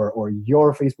website or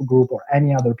your Facebook group or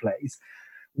any other place,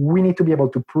 we need to be able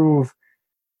to prove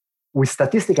with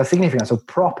statistical significance, so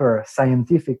proper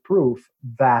scientific proof,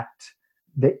 that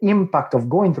the impact of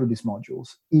going through these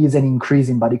modules is an increase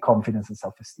in body confidence and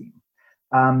self-esteem.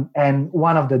 And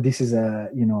one of this is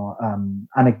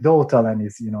anecdotal, and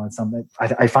is it's something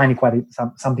I find it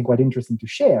something quite interesting to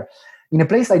share. In a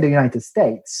place like the United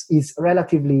States, is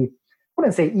relatively, I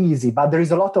wouldn't say easy, but there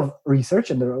is a lot of research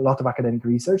and there are a lot of academic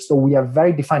research. So we have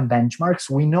very defined benchmarks.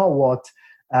 We know what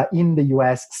in the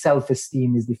US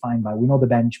self-esteem is defined by. We know the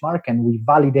benchmark, and we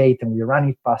validate and we run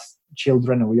it past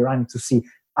children, and we run it to see,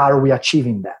 are we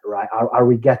achieving that, right? Are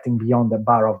we getting beyond the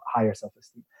bar of higher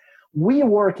self-esteem? We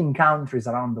work in countries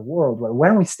around the world where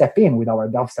when we step in with our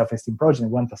Dove self-esteem project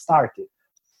and want to start it,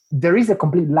 there is a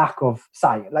complete lack of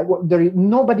science. Like there is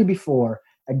nobody before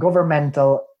a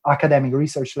governmental academic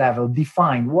research level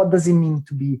defined what does it mean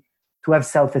to have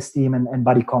self-esteem and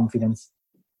body confidence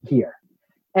here.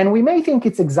 And we may think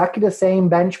it's exactly the same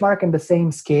benchmark and the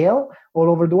same scale all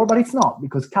over the world, but it's not,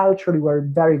 because culturally we're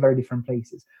very, very different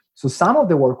places. So some of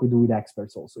the work we do with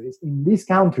experts also is in these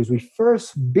countries, we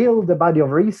first build a body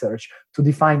of research to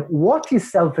define what is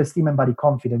self-esteem and body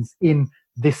confidence in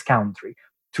this country,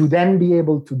 to then be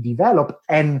able to develop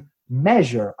and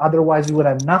measure. Otherwise, we would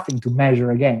have nothing to measure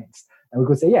against. And we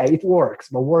could say, yeah, it works,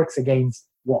 but works against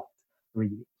what,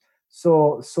 really?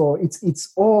 So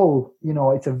it's all,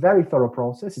 it's a very thorough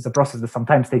process. It's a process that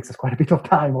sometimes takes us quite a bit of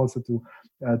time also to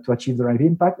achieve the right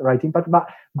impact. But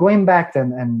going back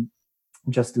and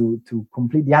just to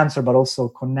complete the answer, but also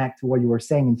connect to what you were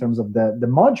saying in terms of the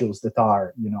modules that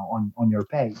are, on your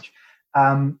page.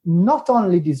 Not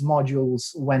only these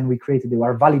modules, when we created, they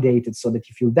were validated so that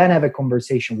if you then have a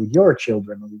conversation with your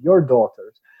children or with your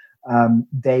daughters,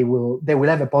 they will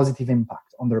have a positive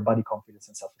impact on their body confidence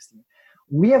and self-esteem.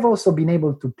 We have also been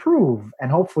able to prove,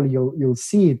 and hopefully you'll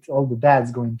see it, all the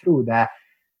dads going through, that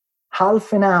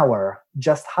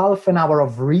just half an hour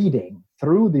of reading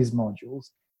through these modules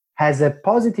has a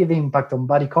positive impact on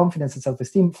body confidence and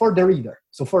self-esteem for the reader,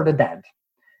 so for the dad.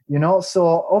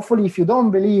 So hopefully if you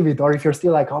don't believe it, or if you're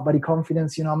still like, body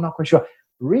confidence, I'm not quite sure,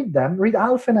 read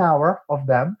half an hour of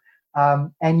them,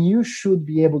 and you should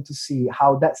be able to see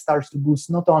how that starts to boost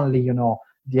not only,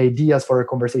 the ideas for a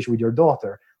conversation with your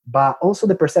daughter, but also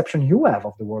the perception you have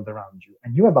of the world around you,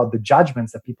 and about the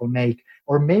judgments that people make,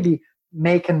 or maybe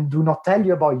make and do not tell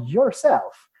you about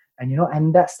yourself. And,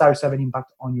 and that starts to have an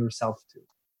impact on yourself too.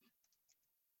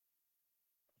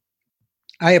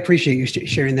 I appreciate you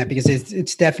sharing that, because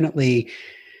it's definitely,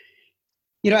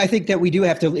 I think that we do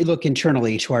have to look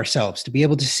internally to ourselves to be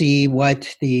able to see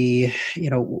what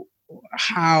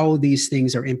how these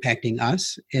things are impacting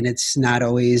us. And it's not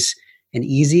always an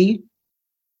easy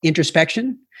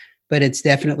introspection, but it's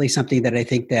definitely something that I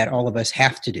think that all of us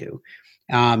have to do.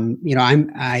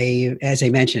 As I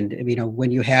mentioned,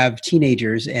 when you have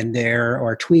teenagers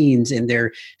or tweens and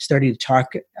they're starting to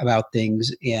talk about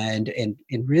things and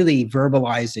really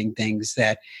verbalizing things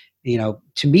that,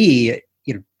 to me,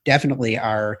 definitely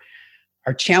are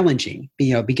challenging,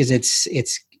 because it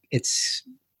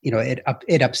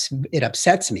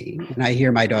upsets me when I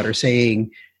hear my daughter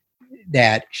saying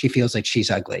that she feels like she's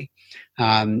ugly.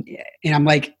 And I'm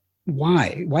like,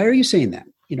 why are you saying that?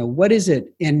 What is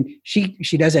it? And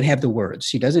she doesn't have the words.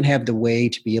 She doesn't have the way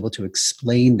to be able to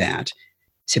explain that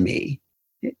to me.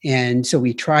 And so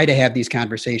we try to have these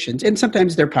conversations, and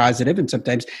sometimes they're positive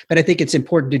but I think it's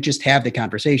important to just have the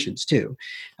conversations too.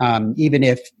 Even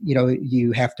if,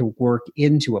 you have to work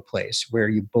into a place where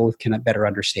you both can better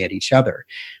understand each other.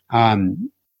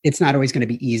 It's not always going to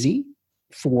be easy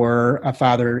for a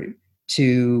father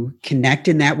to connect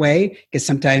in that way, because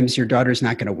sometimes your daughter's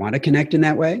not going to want to connect in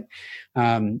that way.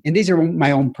 And these are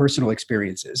my own personal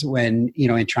experiences when,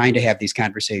 in trying to have these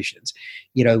conversations,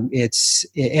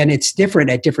 it's different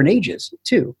at different ages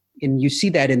too. And you see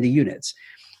that in the units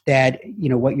that,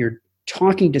 what you're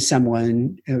talking to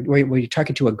someone, when you're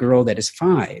talking to a girl that is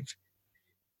 5,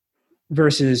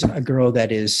 versus a girl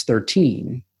that is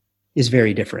 13 is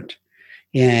very different.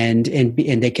 And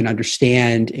they can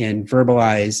understand and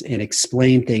verbalize and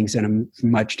explain things in a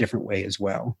much different way as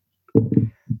well.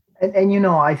 And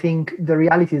I think the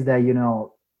reality is that,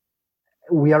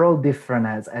 we are all different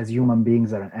as human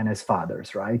beings and as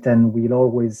fathers, right? And we'll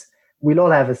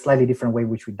all have a slightly different way in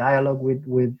which we dialogue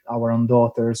with our own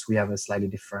daughters. We have a slightly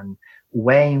different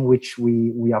way in which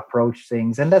we approach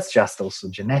things. And that's just also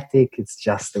genetic. It's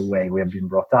just the way we have been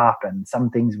brought up, and some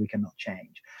things we cannot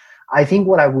change. I think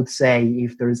what I would say,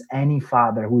 if there's any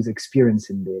father who's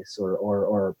experiencing this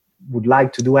or would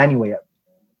like to do anyway,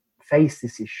 face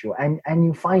this issue, and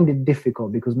you find it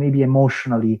difficult because maybe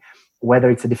emotionally, whether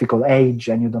it's a difficult age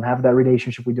and you don't have that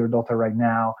relationship with your daughter right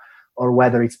now, or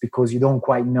whether it's because you don't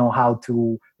quite know how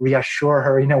to reassure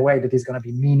her in a way that is going to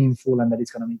be meaningful and that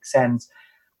it's going to make sense.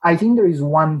 I think there is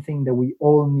one thing that we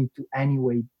all need to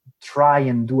anyway try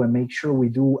and do and make sure we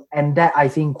do, and that I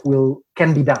think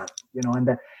can be done,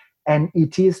 and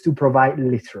it is to provide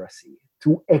literacy,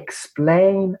 to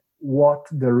explain what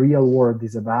the real world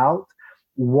is about,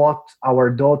 what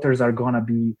our daughters are going to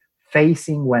be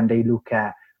facing when they look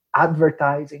at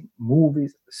advertising,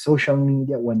 movies, social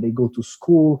media, when they go to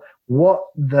school, what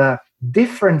the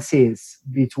difference is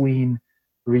between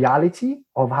reality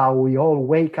of how we all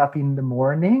wake up in the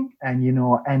morning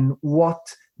and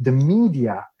what the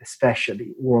media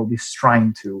especially world is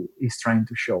trying to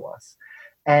show us.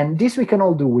 And this we can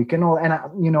all do. We can all, and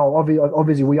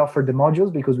obviously we offer the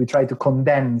modules because we try to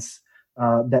condense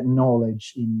that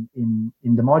knowledge in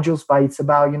the modules. But it's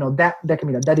about that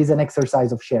can be that is an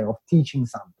exercise of share, of teaching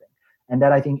something, and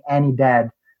that I think any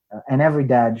dad and every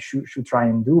dad should try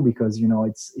and do, because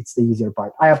it's the easier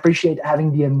part. I appreciate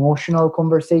having the emotional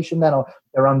conversation then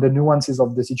around the nuances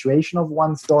of the situation of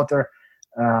one's daughter.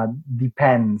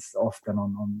 Depends often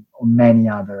on many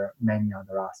other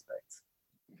aspects.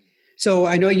 So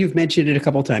I know you've mentioned it a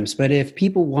couple of times, but if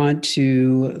people want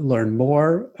to learn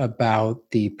more about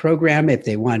the program, if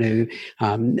they want to,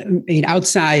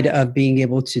 outside of being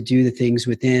able to do the things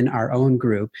within our own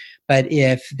group, but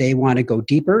if they want to go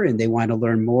deeper and they want to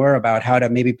learn more about how to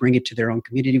maybe bring it to their own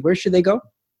community, where should they go?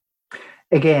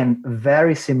 Again,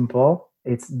 very simple.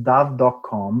 It's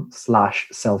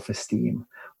dove.com/self-esteem.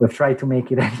 We've tried to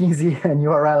make it as easy an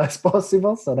URL as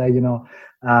possible so that,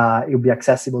 it'll be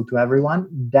accessible to everyone.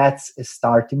 That's a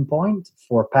starting point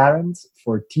for parents,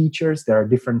 for teachers. There are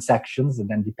different sections, and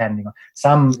then depending on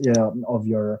some of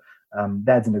your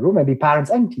dads in the group, maybe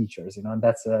parents and teachers, and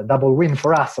that's a double win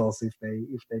for us also if they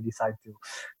decide to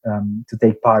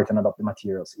take part and adopt the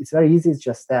materials. It's very easy. It's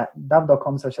just that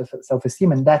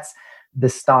dove.com/self-esteem, and that's the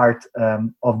start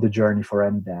of the journey for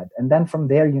any dad. And then from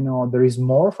there, there is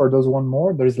more for those who want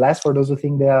more. There is less for those who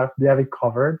think they have it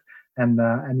covered. And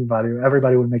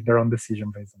everybody will make their own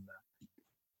decision based on that.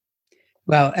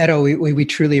 Well, Edo, we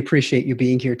truly appreciate you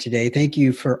being here today. Thank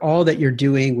you for all that you're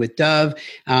doing with Dove,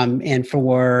 and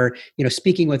for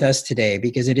speaking with us today,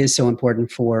 because it is so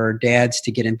important for dads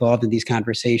to get involved in these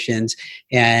conversations.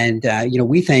 And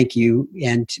we thank you,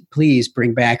 and please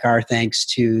bring back our thanks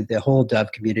to the whole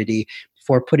Dove community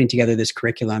for putting together this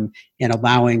curriculum and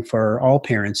allowing for all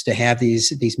parents to have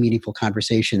these meaningful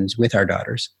conversations with our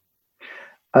daughters.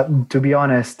 To be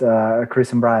honest,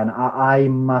 Chris and Brian, I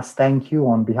must thank you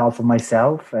on behalf of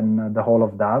myself and the whole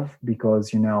of Dove,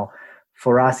 because,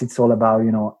 for us, it's all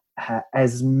about,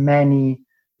 as many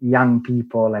young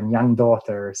people and young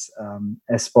daughters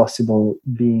as possible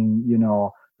being,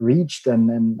 reached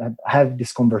and have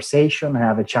this conversation,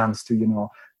 have a chance to,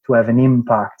 to have an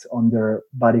impact on their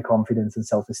body confidence and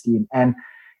self-esteem. And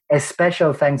a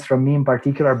special thanks from me in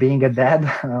particular, being a dad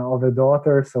of a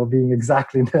daughter, so being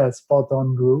exactly in the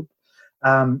spot-on group.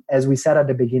 As we said at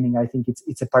the beginning, I think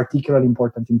it's a particularly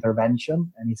important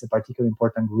intervention, and it's a particularly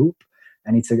important group,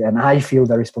 and I feel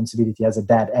the responsibility as a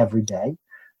dad every day.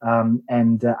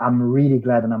 And I'm really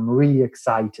glad and I'm really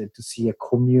excited to see a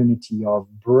community of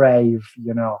brave,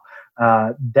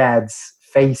 dads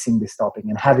facing this topic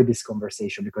and having this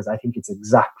conversation, because I think it's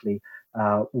exactly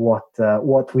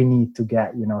what we need to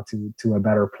get, to a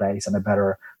better place and a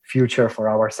better future for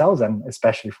ourselves and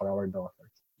especially for our daughters.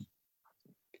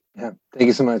 Yeah, thank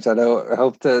you so much, Edo. I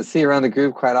hope to see you around the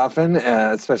group quite often,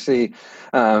 especially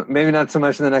maybe not so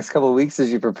much in the next couple of weeks as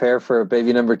you prepare for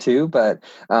baby number 2, but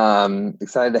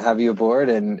excited to have you aboard,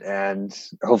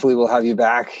 and hopefully we'll have you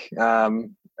back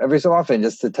every so often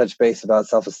just to touch base about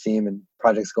self-esteem and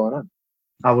projects going on.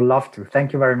 I would love to.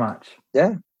 Thank you very much.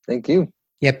 Yeah, thank you.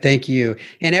 Yep, thank you.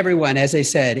 And everyone, as I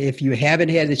said, if you haven't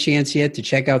had the chance yet to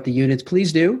check out the units,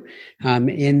 please do.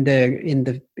 In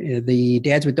the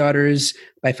Dads with Daughters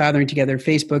by Fathering Together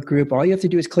Facebook group, all you have to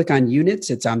do is click on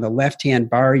units. It's on the left-hand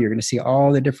bar. You're going to see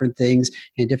all the different things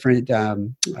and different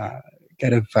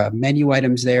menu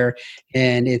items there,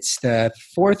 and it's the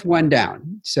fourth one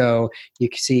down. So you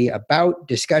can see about,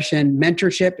 discussion,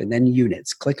 mentorship, and then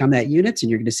units. Click on that units,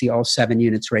 and you're going to see all 7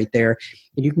 units right there.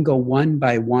 And you can go one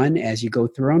by one as you go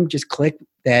through them. Just click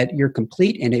that you're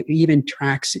complete, and it even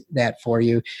tracks that for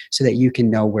you so that you can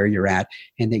know where you're at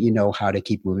and that you know how to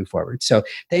keep moving forward. So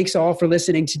thanks all for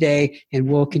listening today, and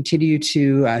we'll continue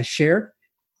to share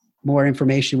more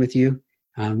information with you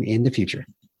in the future.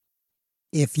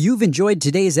 If you've enjoyed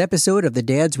today's episode of the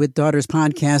Dads with Daughters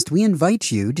podcast, we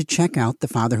invite you to check out the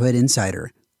Fatherhood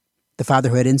Insider. The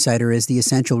Fatherhood Insider is the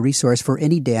essential resource for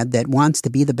any dad that wants to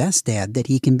be the best dad that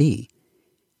he can be.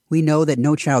 We know that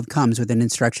no child comes with an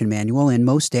instruction manual, and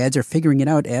most dads are figuring it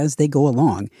out as they go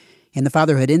along. And the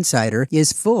Fatherhood Insider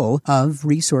is full of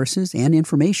resources and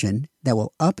information that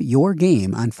will up your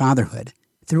game on fatherhood.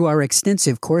 Through our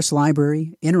extensive course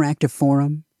library, interactive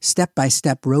forum,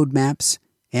 step-by-step roadmaps,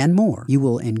 and more, you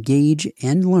will engage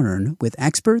and learn with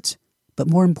experts, but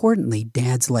more importantly,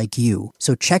 dads like you.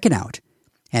 So check it out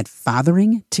at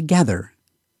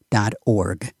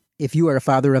fatheringtogether.org. If you are a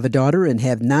father of a daughter and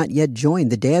have not yet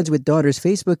joined the Dads with Daughters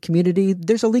Facebook community,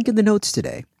 there's a link in the notes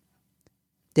today.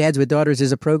 Dads with Daughters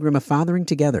is a program of Fathering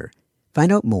Together.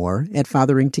 Find out more at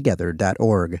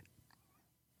fatheringtogether.org.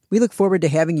 We look forward to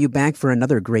having you back for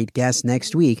another great guest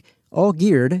next week, all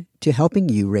geared to helping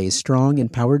you raise strong,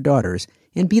 empowered daughters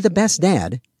and be the best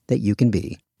dad that you can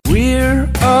be. We're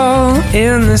all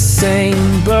in the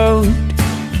same boat,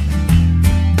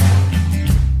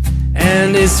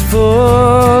 and it's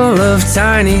full of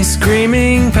tiny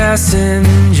screaming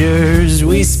passengers.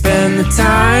 We spend the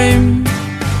time,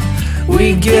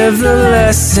 we give the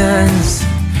lessons,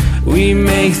 we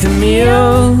make the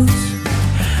meals,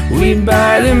 we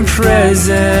buy them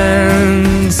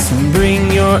presents.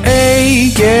 Bring your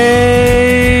A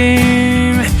game,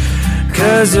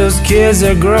 'cause those kids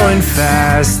are growing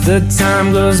fast. The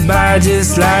time goes by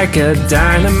just like a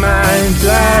dynamite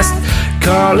blast.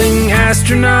 Calling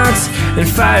astronauts and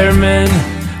firemen,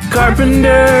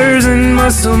 carpenters and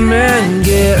muscle men.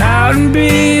 Get out and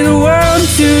be the world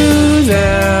to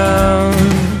them.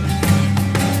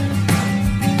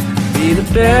 Be the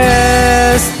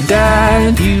best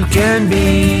dad you can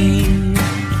be.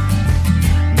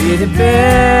 Be the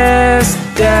best